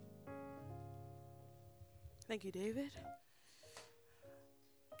Thank you, David.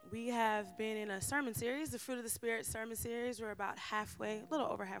 We have been in a sermon series, the Fruit of the Spirit sermon series. We're about halfway, a little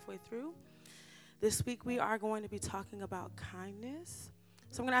over halfway through. This week we are going to be talking about kindness.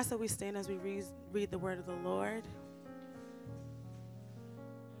 So I'm going to ask that we stand as we read the word of the Lord.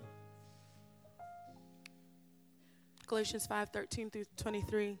 Galatians 5:13 through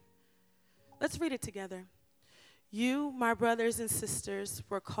 23. Let's read it together. You, my brothers and sisters,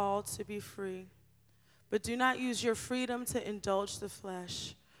 were called to be free, but do not use your freedom to indulge the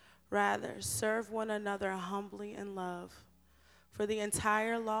flesh. Rather, serve one another humbly in love. For the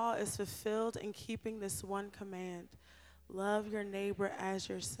entire law is fulfilled in keeping this one command: love your neighbor as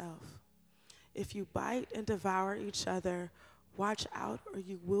yourself. If you bite and devour each other, watch out or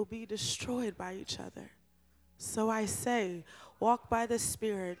you will be destroyed by each other. So I say, walk by the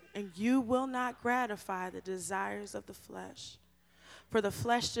Spirit, and you will not gratify the desires of the flesh. For the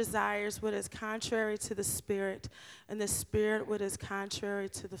flesh desires what is contrary to the Spirit, and the Spirit what is contrary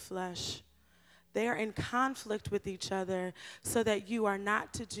to the flesh. They are in conflict with each other, so that you are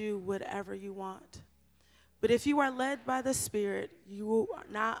not to do whatever you want. But if you are led by the Spirit, you are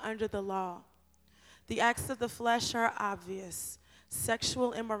not under the law. The acts of the flesh are obvious: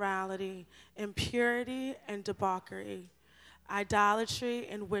 sexual immorality, impurity and debauchery, idolatry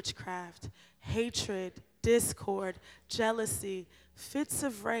and witchcraft, hatred, discord, jealousy, fits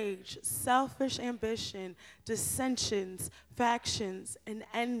of rage, selfish ambition, dissensions, factions, and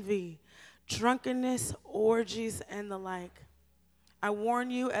envy, drunkenness, orgies, and the like. I warn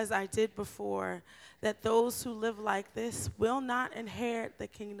you, as I did before, that those who live like this will not inherit the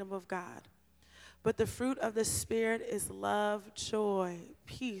kingdom of God. But the fruit of the Spirit is love, joy,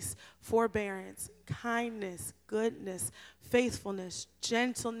 peace, forbearance, kindness, goodness, faithfulness,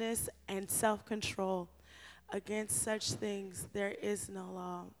 gentleness, and self-control. Against such things there is no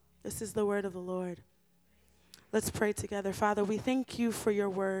law. This is the word of the Lord. Let's pray together. Father, we thank you for your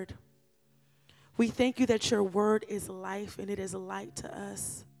word. We thank you that your word is life and it is light to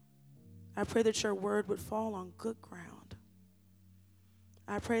us. I pray that your word would fall on good ground.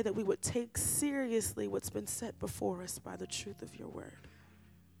 I pray that we would take seriously what's been set before us by the truth of your word.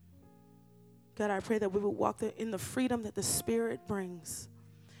 God, I pray that we would walk in the freedom that the Spirit brings,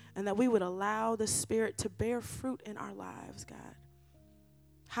 and that we would allow the Spirit to bear fruit in our lives, God.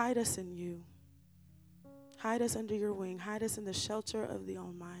 Hide us in you. Hide us under your wing. Hide us in the shelter of the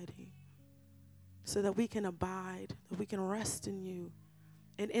Almighty, so that we can abide, that we can rest in you.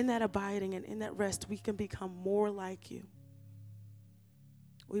 And in that abiding and in that rest, we can become more like you.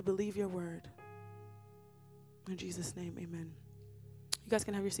 We believe your word. In Jesus' name, amen. You guys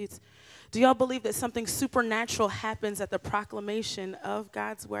can have your seats. Do y'all believe that something supernatural happens at the proclamation of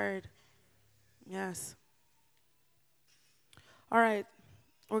God's word? Yes. All right.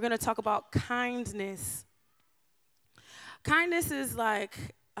 We're going to talk about kindness. Kindness is like,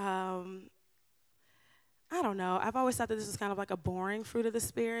 I don't know. I've always thought that this is kind of like a boring fruit of the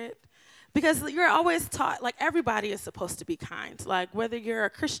Spirit, because you're always taught, like, everybody is supposed to be kind. Like, whether you're a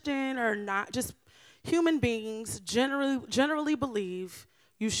Christian or not, just human beings generally believe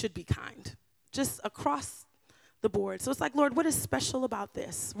you should be kind, just across the board. So it's like, Lord, what is special about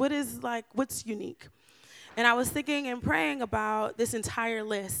this? What's unique? And I was thinking and praying about this entire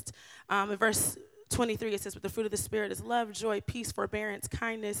list. In verse 23, it says, "But the fruit of the Spirit is love, joy, peace, forbearance,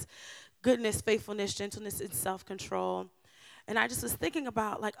 kindness, goodness, faithfulness, gentleness, and self-control." And I just was thinking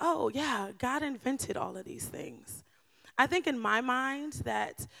about, like, oh, yeah, God invented all of these things. I think in my mind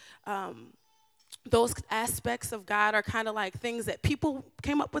that those aspects of God are kind of like things that people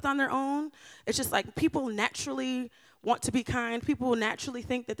came up with on their own. It's just like people naturally want to be kind. People naturally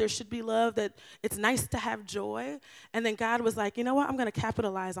think that there should be love, that it's nice to have joy. And then God was like, you know what? I'm going to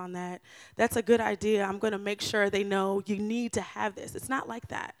capitalize on that. That's a good idea. I'm going to make sure they know you need to have this. It's not like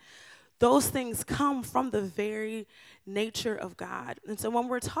that. Those things come from the very nature of God. And so when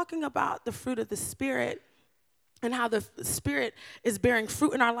we're talking about the fruit of the Spirit and how the Spirit is bearing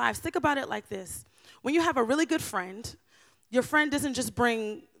fruit in our lives, think about it like this. When you have a really good friend, your friend doesn't just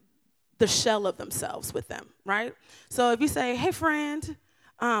bring the shell of themselves with them, right? So if you say, hey, friend,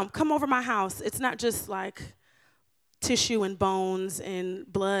 come over my house, it's not just like tissue and bones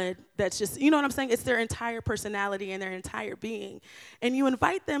and blood. That's just, you know what I'm saying? It's their entire personality and their entire being. And you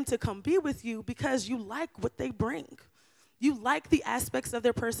invite them to come be with you because you like what they bring. You like the aspects of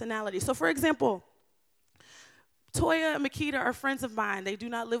their personality. So for example, Toya and Makita are friends of mine. They do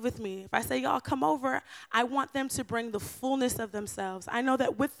not live with me. If I say, y'all come over, I want them to bring the fullness of themselves. I know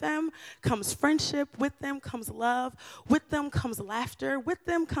that with them comes friendship. With them comes love. With them comes laughter. With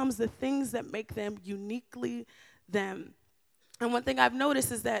them comes the things that make them uniquely them. And one thing I've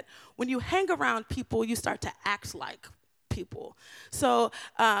noticed is that when you hang around people, you start to act like people. So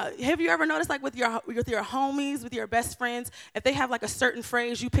have you ever noticed, like with your homies, with your best friends, if they have like a certain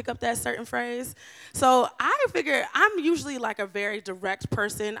phrase, you pick up that certain phrase? So I figure I'm usually like a very direct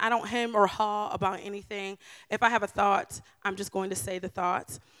person. I don't hem or haw about anything. If I have a thought, I'm just going to say the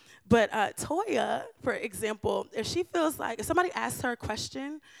thought. But Toya, for example, if she feels like, if somebody asks her a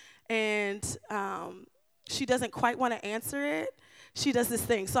question and she doesn't quite want to answer it, she does this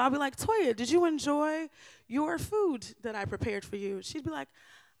thing. So I'll be like, Toya, did you enjoy your food that I prepared for you? She'd be like,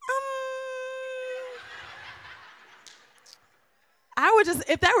 I would just,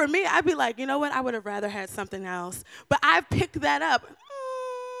 if that were me, I'd be like, you know what, I would have rather had something else. But I've picked that up.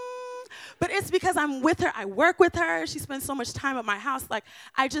 But it's because I'm with her, I work with her, she spends so much time at my house, like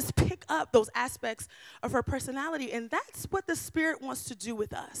I just pick up those aspects of her personality, and that's what the Spirit wants to do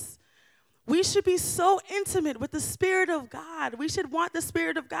with us. We should be so intimate with the Spirit of God. We should want the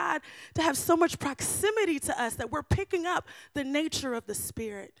Spirit of God to have so much proximity to us that we're picking up the nature of the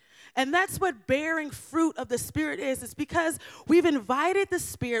Spirit. And that's what bearing fruit of the Spirit is. It's because we've invited the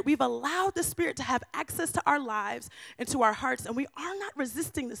Spirit, we've allowed the Spirit to have access to our lives and to our hearts, and we are not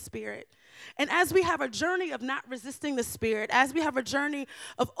resisting the Spirit. And as we have a journey of not resisting the Spirit, as we have a journey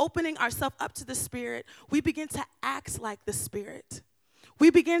of opening ourselves up to the Spirit, we begin to act like the Spirit. We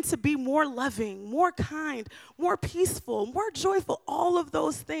begin to be more loving, more kind, more peaceful, more joyful, all of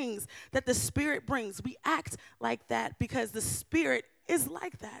those things that the Spirit brings. We act like that because the Spirit is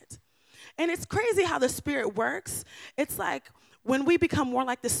like that. And it's crazy how the Spirit works. It's like when we become more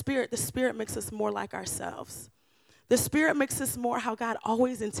like the Spirit makes us more like ourselves. The Spirit makes us more how God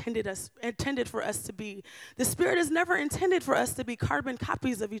always intended for us to be. The Spirit is never intended for us to be carbon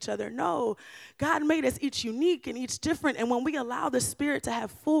copies of each other. No, God made us each unique and each different. And when we allow the Spirit to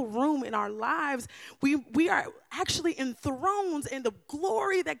have full room in our lives, we are actually enthroned in the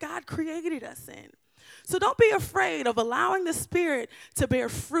glory that God created us in. So don't be afraid of allowing the Spirit to bear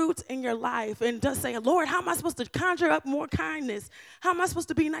fruit in your life and just saying, Lord, how am I supposed to conjure up more kindness? How am I supposed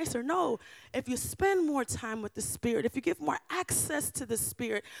to be nicer? No, if you spend more time with the Spirit, if you give more access to the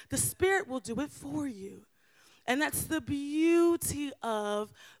Spirit will do it for you. And that's the beauty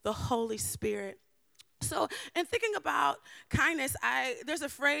of the Holy Spirit. So in thinking about kindness, there's a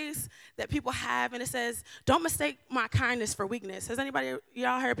phrase that people have, and it says, don't mistake my kindness for weakness. Has anybody,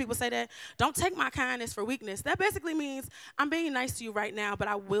 y'all heard people say that? Don't take my kindness for weakness. That basically means I'm being nice to you right now, but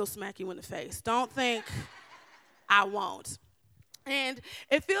I will smack you in the face. Don't think I won't. And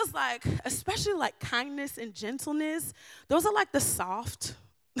it feels like, especially like kindness and gentleness, those are like the soft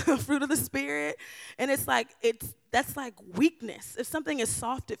fruit of the Spirit. And that's like weakness. If something is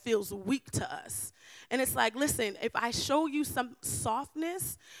soft, it feels weak to us. And it's like, listen, if I show you some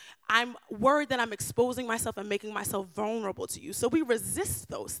softness, I'm worried that I'm exposing myself and making myself vulnerable to you. So we resist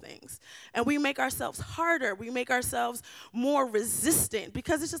those things. And we make ourselves harder. We make ourselves more resistant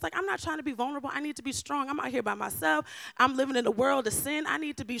because it's just like, I'm not trying to be vulnerable. I need to be strong. I'm out here by myself. I'm living in a world of sin. I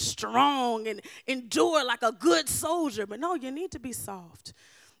need to be strong and endure like a good soldier. But no, you need to be soft.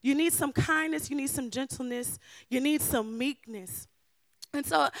 You need some kindness. You need some gentleness. You need some meekness. And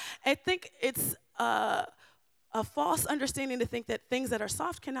so I think it's a false understanding to think that things that are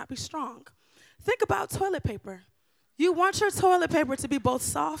soft cannot be strong. Think about toilet paper. You want your toilet paper to be both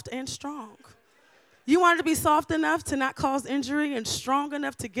soft and strong. You want it to be soft enough to not cause injury and strong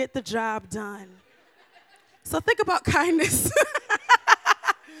enough to get the job done. So think about kindness.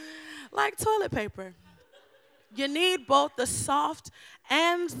 Like toilet paper. You need both the soft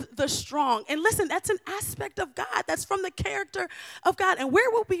and the strong. And listen, that's an aspect of God. That's from the character of God. And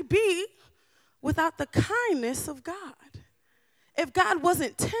where would we be without the kindness of God? If God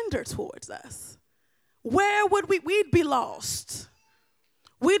wasn't tender towards us, where would we'd be lost.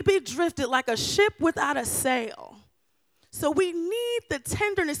 We'd be drifted like a ship without a sail. So we need the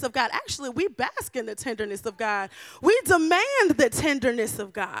tenderness of God. Actually, we bask in the tenderness of God. We demand the tenderness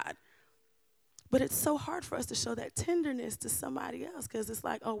of God. But it's so hard for us to show that tenderness to somebody else because it's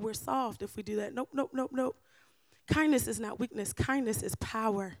like, oh, we're soft if we do that. Nope, nope, nope, nope. Kindness is not weakness. Kindness is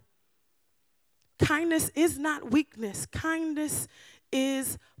power. Kindness is not weakness. Kindness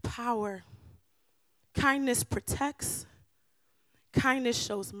is power. Kindness protects. Kindness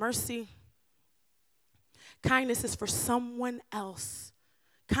shows mercy. Kindness is for someone else.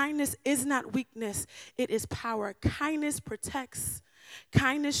 Kindness is not weakness. It is power. Kindness protects.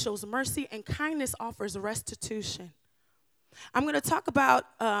 Kindness shows mercy, and kindness offers restitution. I'm going to talk about,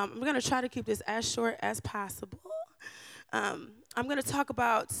 I'm going to try to keep this as short as possible. I'm going to talk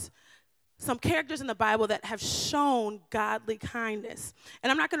about some characters in the Bible that have shown godly kindness.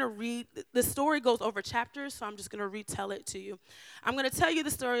 And I'm not going to read, the story goes over chapters, so I'm just going to retell it to you. I'm going to tell you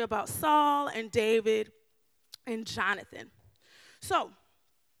the story about Saul and David and Jonathan. So,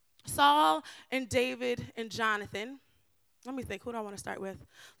 Saul and David and Jonathan. Let me think, who do I want to start with?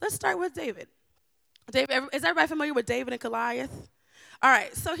 Let's start with David. Is everybody familiar with David and Goliath? All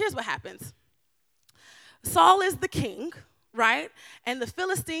right, so here's what happens. Saul is the king, right? And the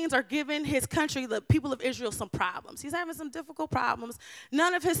Philistines are giving his country, the people of Israel, some problems. He's having some difficult problems.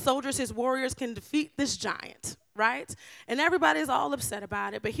 None of his soldiers, his warriors, can defeat this giant, right? And everybody's all upset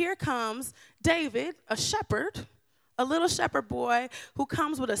about it. But here comes David, a shepherd, a little shepherd boy who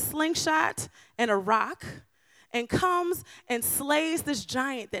comes with a slingshot and a rock and comes and slays this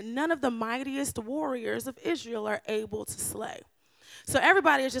giant that none of the mightiest warriors of Israel are able to slay. So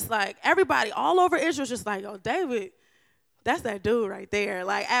everybody is just like, everybody all over Israel is just like, oh, David, that's that dude right there.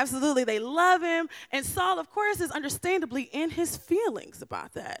 Like, absolutely, they love him. And Saul, of course, is understandably in his feelings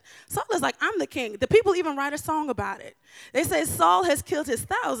about that. Saul is like, I'm the king. The people even write a song about it. They say Saul has killed his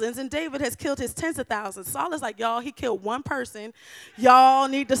thousands and David has killed his tens of thousands. Saul is like, y'all, he killed one person. Y'all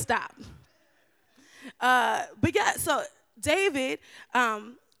need to stop. But yeah, so David,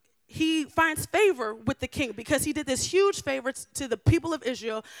 he finds favor with the king because he did this huge favor to the people of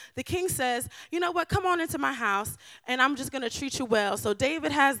Israel. The king says, you know what, come on into my house, and I'm just going to treat you well. So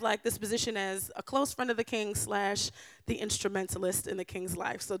David has like this position as a close friend of the king / the instrumentalist in the king's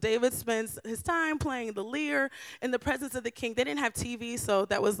life. So David spends his time playing the lyre in the presence of the king. They didn't have TV, so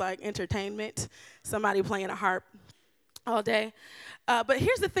that was like entertainment, somebody playing a harp all day. But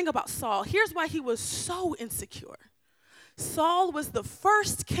here's the thing about Saul. Here's why he was so insecure. Saul was the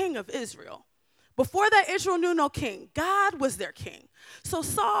first king of Israel. Before that, Israel knew no king. God was their king. So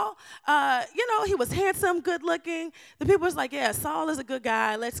Saul, he was handsome, good looking. The people was like, yeah, Saul is a good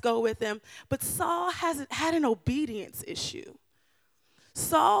guy. Let's go with him. But Saul had an obedience issue.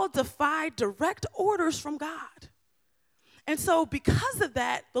 Saul defied direct orders from God. And so because of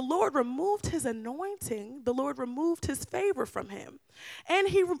that, the Lord removed his anointing. The Lord removed his favor from him. And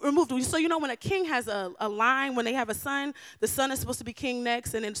he removed, so when a king has a line, when they have a son, the son is supposed to be king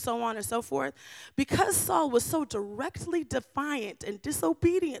next, and then so on and so forth. Because Saul was so directly defiant and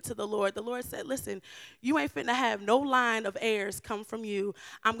disobedient to the Lord said, listen, you ain't finna have no line of heirs come from you.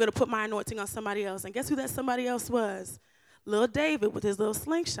 I'm going to put my anointing on somebody else. And guess who that somebody else was? Little David with his little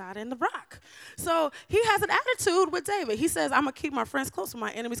slingshot and the rock. So he has an attitude with David. He says, I'm going to keep my friends closer,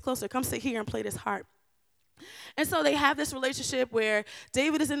 my enemies closer. Come sit here and play this harp. And so they have this relationship where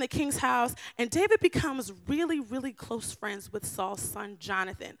David is in the king's house, and David becomes really, really close friends with Saul's son,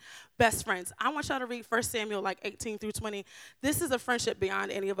 Jonathan. Best friends. I want y'all to read 1 Samuel 18 through 20. This is a friendship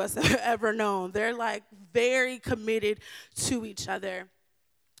beyond any of us have ever known. They're like very committed to each other.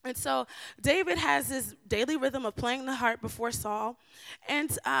 And so David has this daily rhythm of playing the harp before Saul.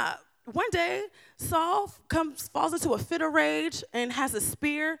 And one day, Saul falls into a fit of rage and has a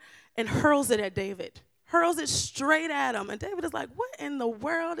spear and hurls it at David. Hurls it straight at him. And David is like, what in the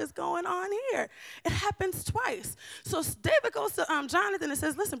world is going on here? It happens twice. So David goes to Jonathan and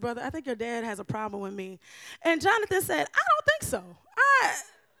says, listen, brother, I think your dad has a problem with me. And Jonathan said, I don't think so.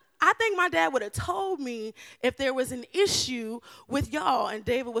 I think my dad would have told me if there was an issue with y'all. And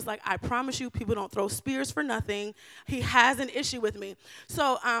David was like, I promise you, people don't throw spears for nothing. He has an issue with me.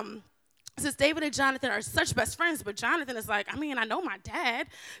 So since David and Jonathan are such best friends, but Jonathan is like, I know my dad.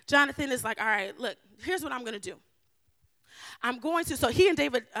 Jonathan is like, all right, look, here's what I'm going to do. So he and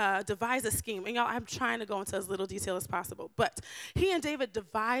David devise a scheme. And y'all, I'm trying to go into as little detail as possible. But he and David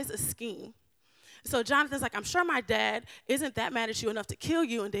devise a scheme. So Jonathan's like, I'm sure my dad isn't that mad at you enough to kill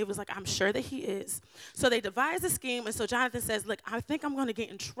you. And David's like, I'm sure that he is. So they devise a scheme. And so Jonathan says, look, I think I'm going to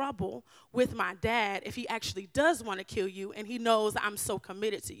get in trouble with my dad if he actually does want to kill you and he knows I'm so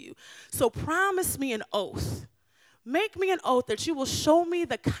committed to you. So promise me an oath. Make me an oath that you will show me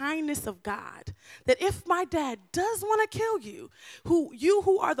the kindness of God, that if my dad does want to kill you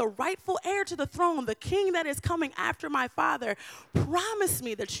who are the rightful heir to the throne, the king that is coming after my father, promise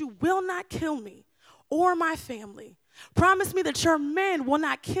me that you will not kill me or my family. Promise me that your men will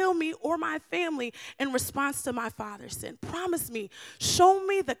not kill me or my family in response to my father's sin. Promise me. Show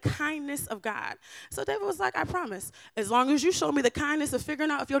me the kindness of God. So David was like, I promise. As long as you show me the kindness of figuring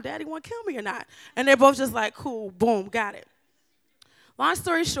out if your daddy want to kill me or not. And they're both just like, cool, boom, got it. Long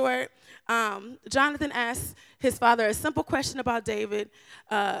story short, Jonathan asks his father a simple question about David,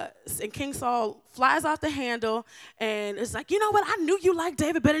 and King Saul flies off the handle and is like, you know what, I knew you liked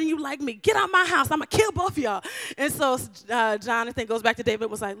David better than you like me. Get out my house, I'm going to kill both of y'all. And so Jonathan goes back to David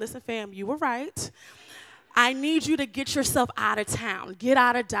and was like, listen, fam, you were right. I need you to get yourself out of town, get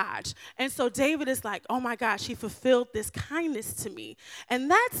out of Dodge. And so David is like, oh my gosh, he fulfilled this kindness to me.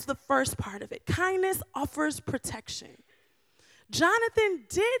 And that's the first part of it. Kindness offers protection. Jonathan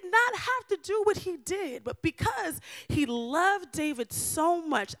did not have to do what he did, but because he loved David so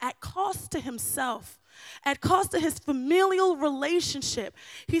much at cost to himself, at cost to his familial relationship,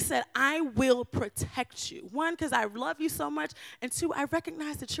 he said, I will protect you. One, because I love you so much, and two, I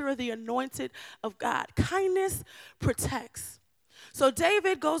recognize that you're the anointed of God. Kindness protects. So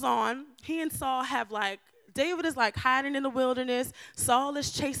David goes on. He and Saul have David is hiding in the wilderness. Saul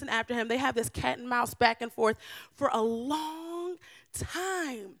is chasing after him. They have this cat and mouse back and forth for a long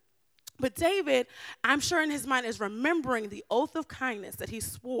time. But David, I'm sure in his mind, is remembering the oath of kindness that he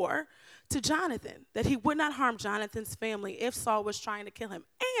swore to Jonathan, that he would not harm Jonathan's family if Saul was trying to kill him.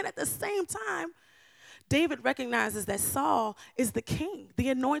 And at the same time, David recognizes that Saul is the king, the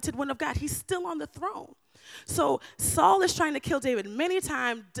anointed one of God. He's still on the throne. So Saul is trying to kill David many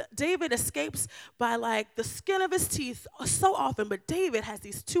times. David escapes by the skin of his teeth so often, but David has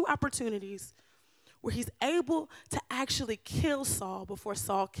these two opportunities where he's able to actually kill Saul before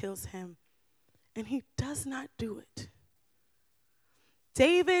Saul kills him. And he does not do it.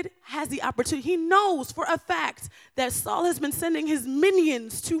 David has the opportunity. He knows for a fact that Saul has been sending his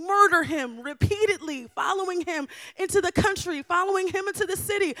minions to murder him repeatedly, following him into the country, following him into the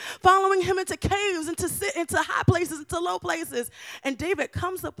city, following him into caves, into high places, into low places. And David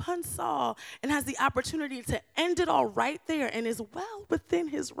comes upon Saul and has the opportunity to end it all right there and is well within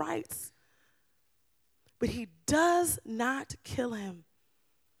his rights. But he does not kill him.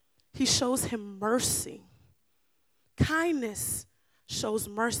 He shows him mercy. Kindness shows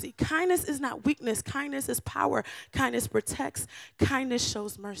mercy. Kindness is not weakness. Kindness is power. Kindness protects. Kindness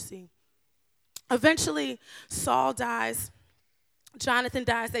shows mercy. Eventually, Saul dies. Jonathan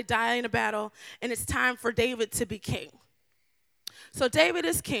dies. They die in a battle. And it's time for David to be king. So David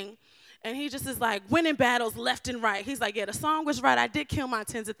is king. And he just is winning battles left and right. He's like, yeah, the song was right. I did kill my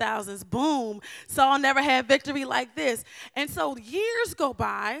tens of thousands. Boom. Saul never had victory like this. And so years go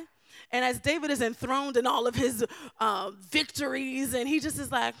by. And as David is enthroned in all of his victories, and he just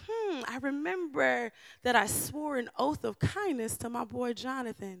is I remember that I swore an oath of kindness to my boy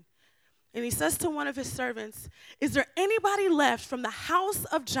Jonathan. And he says to one of his servants, is there anybody left from the house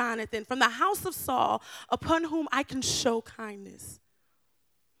of Jonathan, from the house of Saul, upon whom I can show kindness?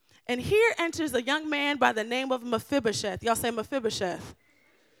 And here enters a young man by the name of Mephibosheth. Y'all say Mephibosheth.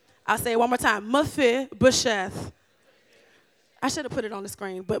 I'll say it one more time. Mephibosheth. I should have put it on the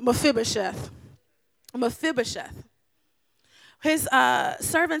screen, but Mephibosheth. Mephibosheth. His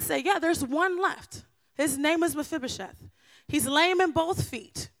servants say, yeah, there's one left. His name is Mephibosheth. He's lame in both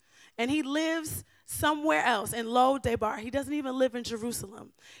feet, and he lives somewhere else in Lo Debar. He doesn't even live in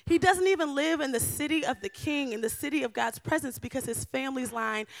Jerusalem. He doesn't even live in the city of the king, in the city of God's presence, because his family's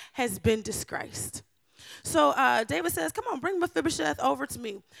line has been disgraced. So David says, come on, bring Mephibosheth over to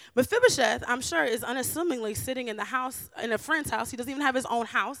me. Mephibosheth, I'm sure, is unassumingly sitting in the house, in a friend's house. He doesn't even have his own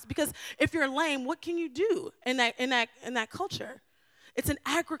house, because if you're lame, what can you do in that culture? It's an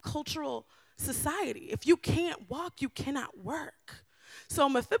agricultural society. If you can't walk, you cannot work. So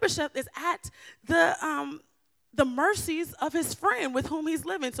Mephibosheth is at the mercies of his friend with whom he's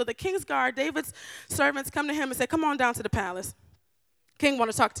living. So the king's guard, David's servants, come to him and say, come on down to the palace. King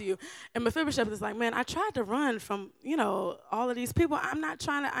want to talk to you. And Mephibosheth is like, man, I tried to run from, all of these people. I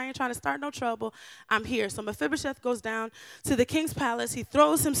ain't trying to start no trouble. I'm here. So Mephibosheth goes down to the king's palace. He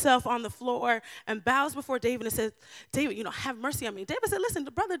throws himself on the floor and bows before David and says, David, have mercy on me. David said, listen,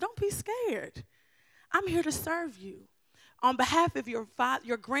 brother, don't be scared. I'm here to serve you. On behalf of your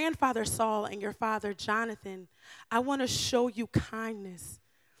grandfather Saul and your father Jonathan, I want to show you kindness.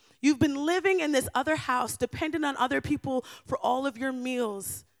 You've been living in this other house, dependent on other people for all of your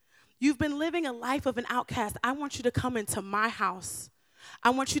meals. You've been living a life of an outcast. I want you to come into my house.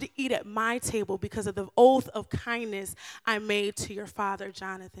 I want you to eat at my table because of the oath of kindness I made to your father,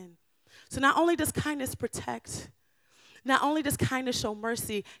 Jonathan. So not only does kindness protect, not only does kindness show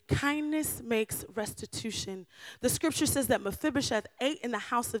mercy, kindness makes restitution. The scripture says that Mephibosheth ate in the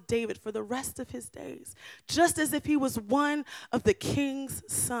house of David for the rest of his days, just as if he was one of the king's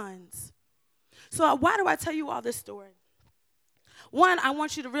sons. So why do I tell you all this story? One, I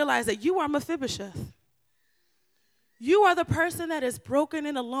want you to realize that you are Mephibosheth. You are the person that is broken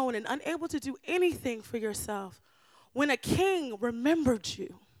and alone and unable to do anything for yourself. When a king remembered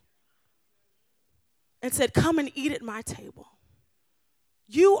you and said, come and eat at my table.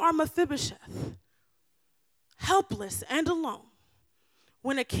 You are Mephibosheth, helpless and alone.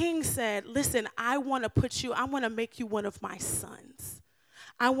 When a king said, listen, I want to make you one of my sons.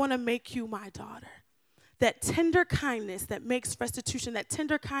 I want to make you my daughter. that tender kindness that makes restitution, that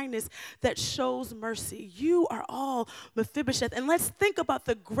tender kindness that shows mercy. You are all Mephibosheth. And let's think about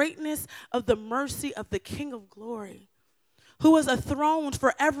the greatness of the mercy of the King of Glory, who was enthroned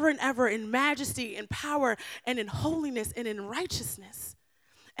forever and ever in majesty, in power, and in holiness, and in righteousness.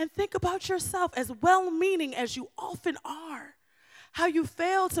 And think about yourself, as well-meaning as you often are, how you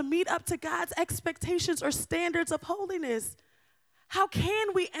fail to meet up to God's expectations or standards of holiness. How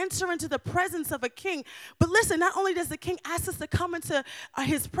can we enter into the presence of a king? But listen, not only does the king ask us to come into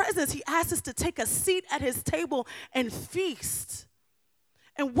his presence, he asks us to take a seat at his table and feast.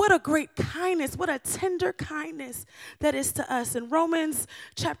 And what a great kindness, what a tender kindness that is to us. In Romans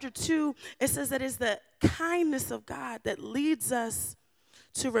chapter 2, it says that it's the kindness of God that leads us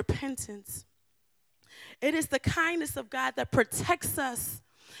to repentance. It is the kindness of God that protects us.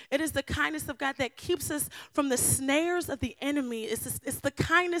 It is the kindness of God that keeps us from the snares of the enemy. It's the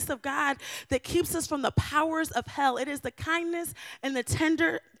kindness of God that keeps us from the powers of hell. It is the kindness and the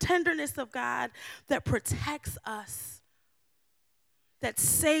tenderness of God that protects us, that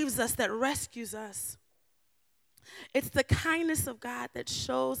saves us, that rescues us. It's the kindness of God that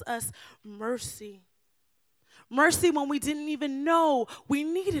shows us mercy. Mercy when we didn't even know we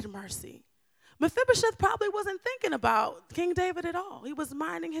needed mercy. Mephibosheth probably wasn't thinking about King David at all. He was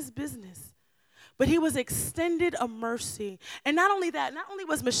minding his business. But he was extended a mercy. And not only that, not only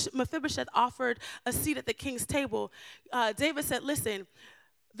was Mephibosheth offered a seat at the king's table, David said, listen,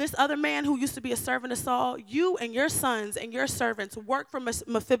 this other man who used to be a servant of Saul, you and your sons and your servants work for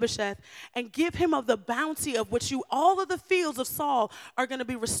Mephibosheth and give him of the bounty of which all of the fields of Saul are going to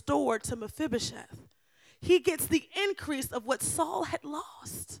be restored to Mephibosheth. He gets the increase of what Saul had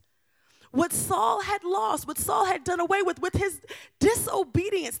lost. What Saul had lost, what Saul had done away with his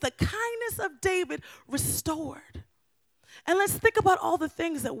disobedience, the kindness of David restored. And let's think about all the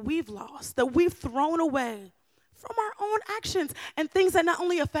things that we've lost, that we've thrown away from our own actions, and things that not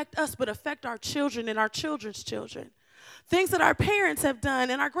only affect us, but affect our children and our children's children. Things that our parents have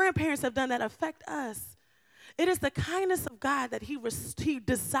done and our grandparents have done that affect us. It is the kindness of God that he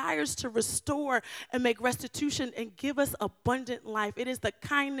desires to restore and make restitution and give us abundant life. It is the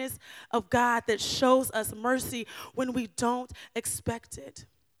kindness of God that shows us mercy when we don't expect it.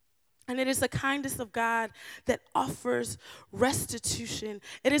 And it is the kindness of God that offers restitution.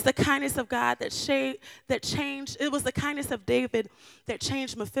 It is the kindness of God that changed. It was the kindness of David that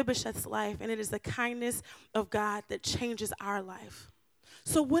changed Mephibosheth's life. And it is the kindness of God that changes our life.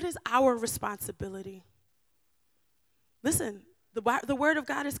 So what is our responsibility? Listen, the word of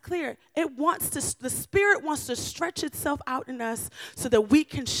God is clear. The Spirit wants to stretch itself out in us so that we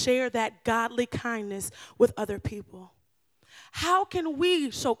can share that godly kindness with other people. How can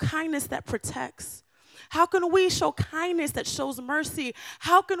we show kindness that protects? How can we show kindness that shows mercy?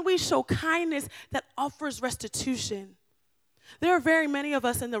 How can we show kindness that offers restitution? There are very many of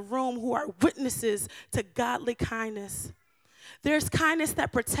us in the room who are witnesses to godly kindness. There's kindness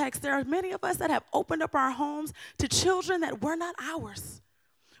that protects. There are many of us that have opened up our homes to children that were not ours.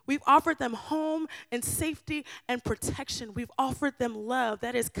 We've offered them home and safety and protection. We've offered them love.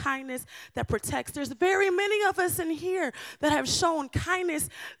 That is kindness that protects. There's very many of us in here that have shown kindness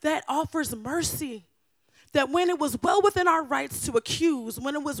that offers mercy. That when it was well within our rights to accuse,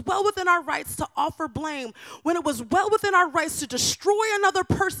 when it was well within our rights to offer blame, when it was well within our rights to destroy another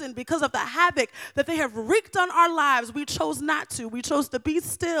person because of the havoc that they have wreaked on our lives, we chose not to. We chose to be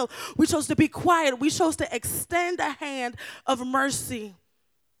still. We chose to be quiet. We chose to extend a hand of mercy.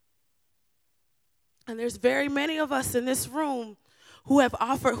 And there's very many of us in this room who have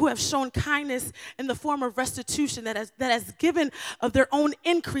shown kindness in the form of restitution that has given of their own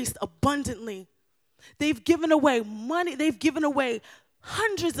increase abundantly. They've given away money. They've given away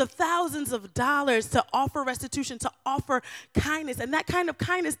hundreds of thousands of dollars to offer restitution, to offer kindness. And that kind of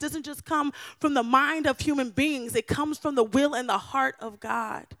kindness doesn't just come from the mind of human beings. It comes from the will and the heart of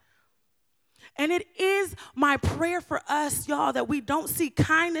God. And it is my prayer for us, y'all, that we don't see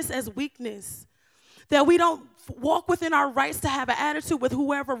kindness as weakness, that we don't walk within our rights to have an attitude with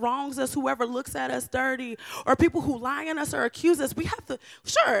whoever wrongs us, whoever looks at us dirty, or people who lie on us or accuse us. We have to,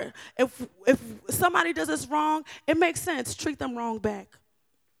 sure, if somebody does us wrong, it makes sense, treat them wrong back.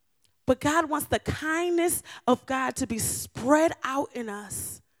 But God wants the kindness of God to be spread out in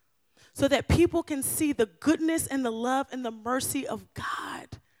us so that people can see the goodness and the love and the mercy of God.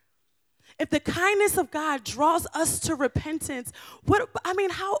 If the kindness of God draws us to repentance,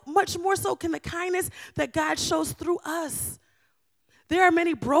 how much more so can the kindness that God shows through us? There are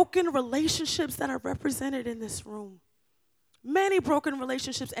many broken relationships that are represented in this room. Many broken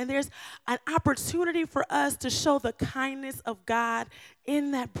relationships, and there's an opportunity for us to show the kindness of God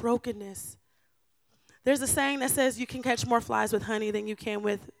in that brokenness. There's a saying that says you can catch more flies with honey than you can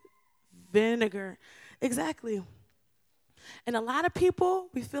with vinegar. Exactly. And a lot of people,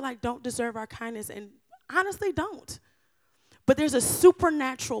 we feel like don't deserve our kindness, and honestly don't. But there's a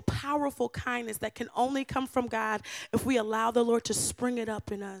supernatural, powerful kindness that can only come from God if we allow the Lord to spring it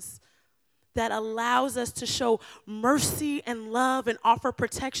up in us, that allows us to show mercy and love and offer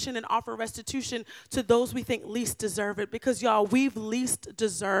protection and offer restitution to those we think least deserve it. Because, y'all, we've least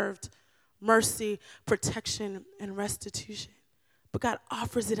deserved mercy, protection, and restitution. But God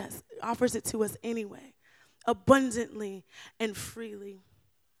offers it to us anyway, abundantly and freely.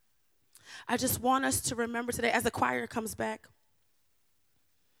 I just want us to remember today, as the choir comes back,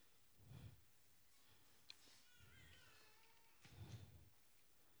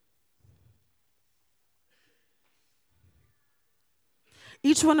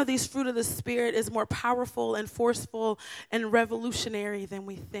 each one of these fruit of the Spirit is more powerful and forceful and revolutionary than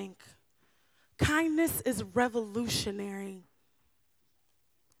we think. Kindness is revolutionary.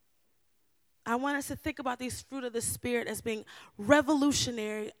 I want us to think about these fruit of the Spirit as being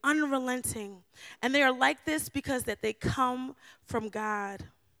revolutionary, unrelenting. And they are like this because that they come from God.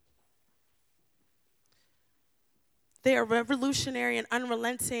 They are revolutionary and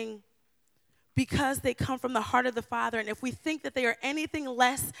unrelenting because they come from the heart of the Father. And if we think that they are anything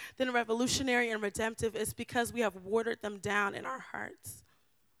less than revolutionary and redemptive, it's because we have watered them down in our hearts.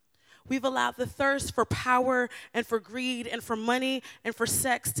 We've allowed the thirst for power and for greed and for money and for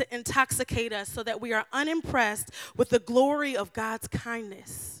sex to intoxicate us so that we are unimpressed with the glory of God's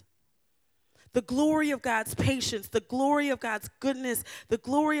kindness, the glory of God's patience, the glory of God's goodness, the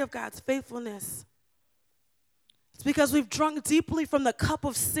glory of God's faithfulness. It's because we've drunk deeply from the cup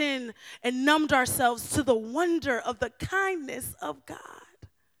of sin and numbed ourselves to the wonder of the kindness of God.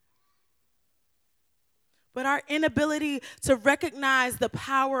 But our inability to recognize the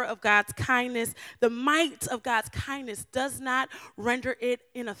power of God's kindness, the might of God's kindness, does not render it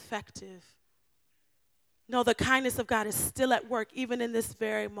ineffective. No, the kindness of God is still at work, even in this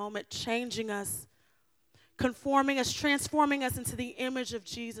very moment, changing us, conforming us, transforming us into the image of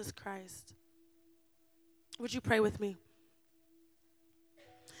Jesus Christ. Would you pray with me?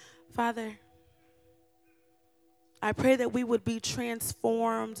 Father, I pray that we would be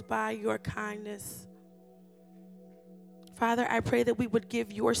transformed by your kindness. Father, I pray that we would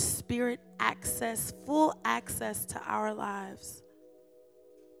give your Spirit access, full access to our lives.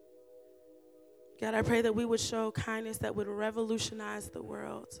 God, I pray that we would show kindness that would revolutionize the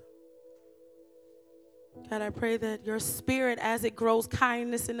world. God, I pray that your Spirit, as it grows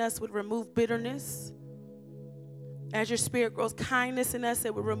kindness in us, would remove bitterness. As your Spirit grows kindness in us,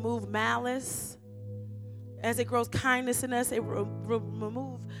 it would remove malice. As it grows kindness in us, it will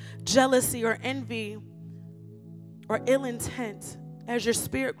remove jealousy or envy or ill intent. As your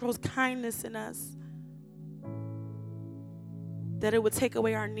Spirit grows kindness in us, that it would take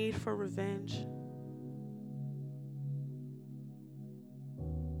away our need for revenge.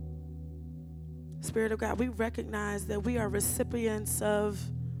 Spirit of God, we recognize that we are recipients of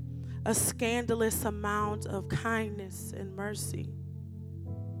a scandalous amount of kindness and mercy.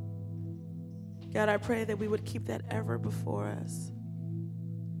 God, I pray that we would keep that ever before us.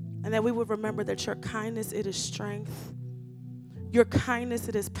 And that we would remember that your kindness, it is strength. Your kindness,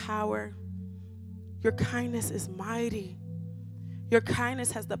 it is power. Your kindness is mighty. Your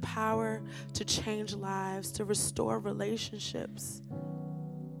kindness has the power to change lives, to restore relationships.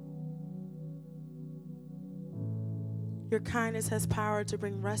 Your kindness has power to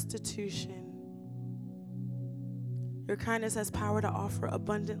bring restitution. Your kindness has power to offer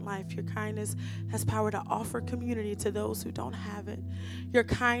abundant life. Your kindness has power to offer community to those who don't have it. Your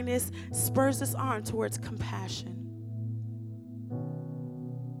kindness spurs us on towards compassion.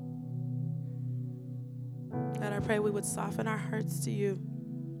 God, I pray we would soften our hearts to you.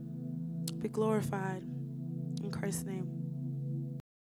 Be glorified. In Christ's name.